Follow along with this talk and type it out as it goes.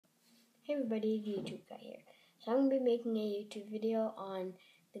Hey everybody, the YouTube guy here. So I'm going to be making a YouTube video on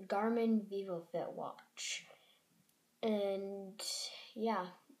the Garmin Vivofit watch. And yeah,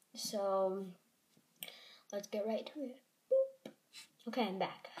 so let's get right to it. Boop. Okay, I'm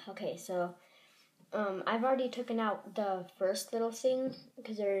back. Okay, so I've already taken out the first little thing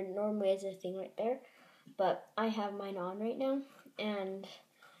because there normally is a thing right there. But I have mine on right now. And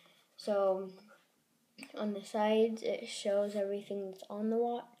so on the sides it shows everything that's on the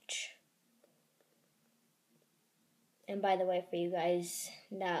watch. And by the way, for you guys,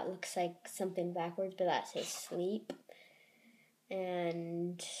 that looks like something backwards, but that says sleep.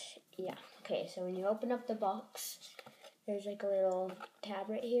 And yeah, okay, so when you open up the box, there's like a little tab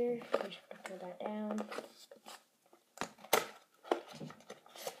right here. I'm just gonna pull that down.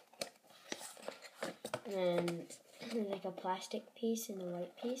 And then there's like a plastic piece and a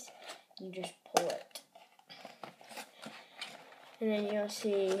white piece. You just pull it. And then you'll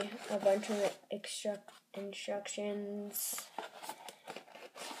see a bunch of instructions.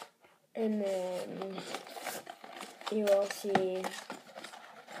 And then you will see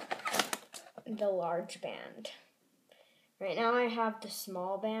the large band. Right now I have the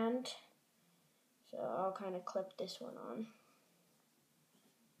small band, so I'll kind of clip this one on.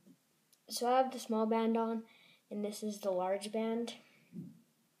 So I have the small band on, and this is the large band.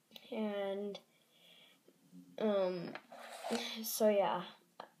 And so yeah,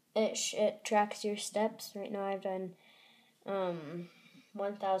 it tracks your steps. Right now I've done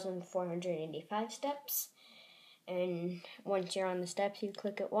 1,485 steps. And once you're on the steps, you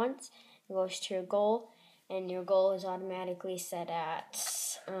click it once, it goes to your goal, and your goal is automatically set at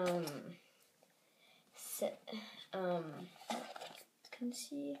you can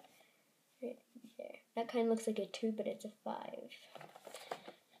see right there. That kind of looks like a 2, but it's a 5.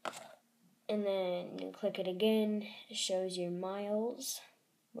 And then you click it again. It shows your miles,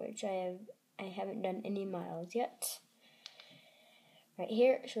 which I haven't done any miles yet. Right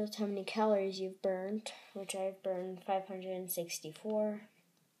here, it shows how many calories you've burned, which I've burned 564.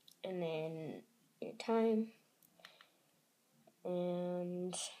 And then your time.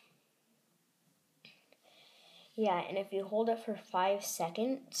 And yeah, and if you hold it for 5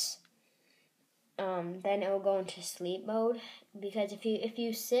 seconds, then it will go into sleep mode. Because if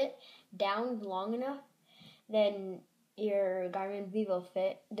you sit down long enough, then your Garmin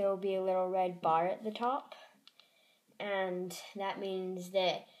Vivofit, there will be a little red bar at the top. And that means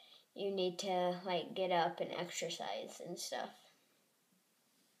that you need to like get up and exercise and stuff.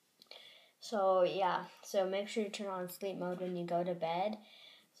 So yeah, so make sure to turn on sleep mode when you go to bed.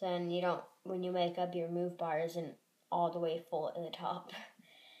 So then when you wake up, your move bar isn't all the way full at the top.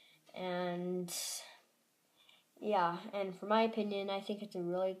 And yeah, and for my opinion, I think it's a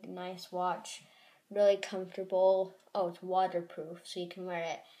really nice watch, really comfortable. Oh, it's waterproof, so you can wear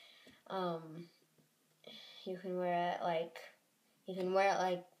it. You can wear it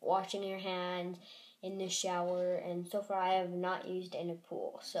like washing your hands, in the shower, and so far I have not used it in a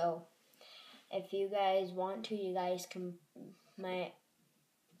pool. So if you guys want to, you guys can.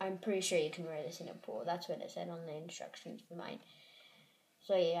 I'm pretty sure you can wear this in a pool. That's what it said on the instructions for mine.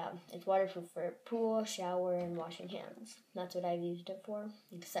 So yeah, it's waterproof for pool, shower, and washing hands. That's what I've used it for,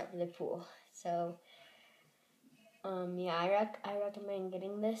 except for the pool. So yeah, I recommend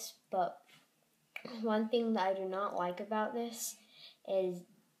getting this, but one thing that I do not like about this is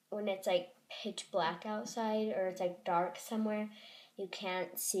when it's like pitch black outside or it's like dark somewhere, you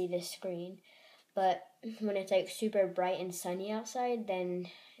can't see the screen. But when it's like super bright and sunny outside, then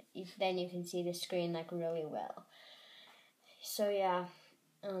you can see the screen like really well. So yeah,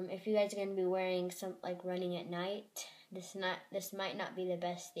 if you guys are gonna be wearing some like running at night, this might not be the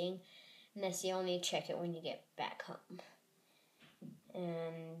best thing, unless you only check it when you get back home.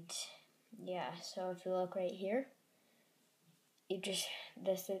 And yeah, so if you look right here, there's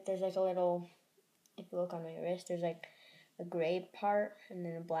like a little, if you look on my wrist, there's like a gray part and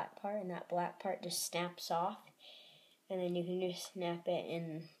then a black part, and that black part just snaps off, and then you can just snap it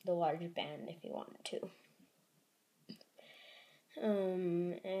in the large band if you want to.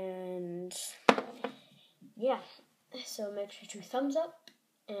 And yeah, so make sure to thumbs up,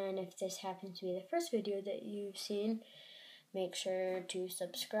 and if this happens to be the first video that you've seen, make sure to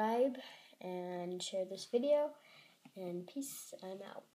subscribe and share this video, and peace, I'm out.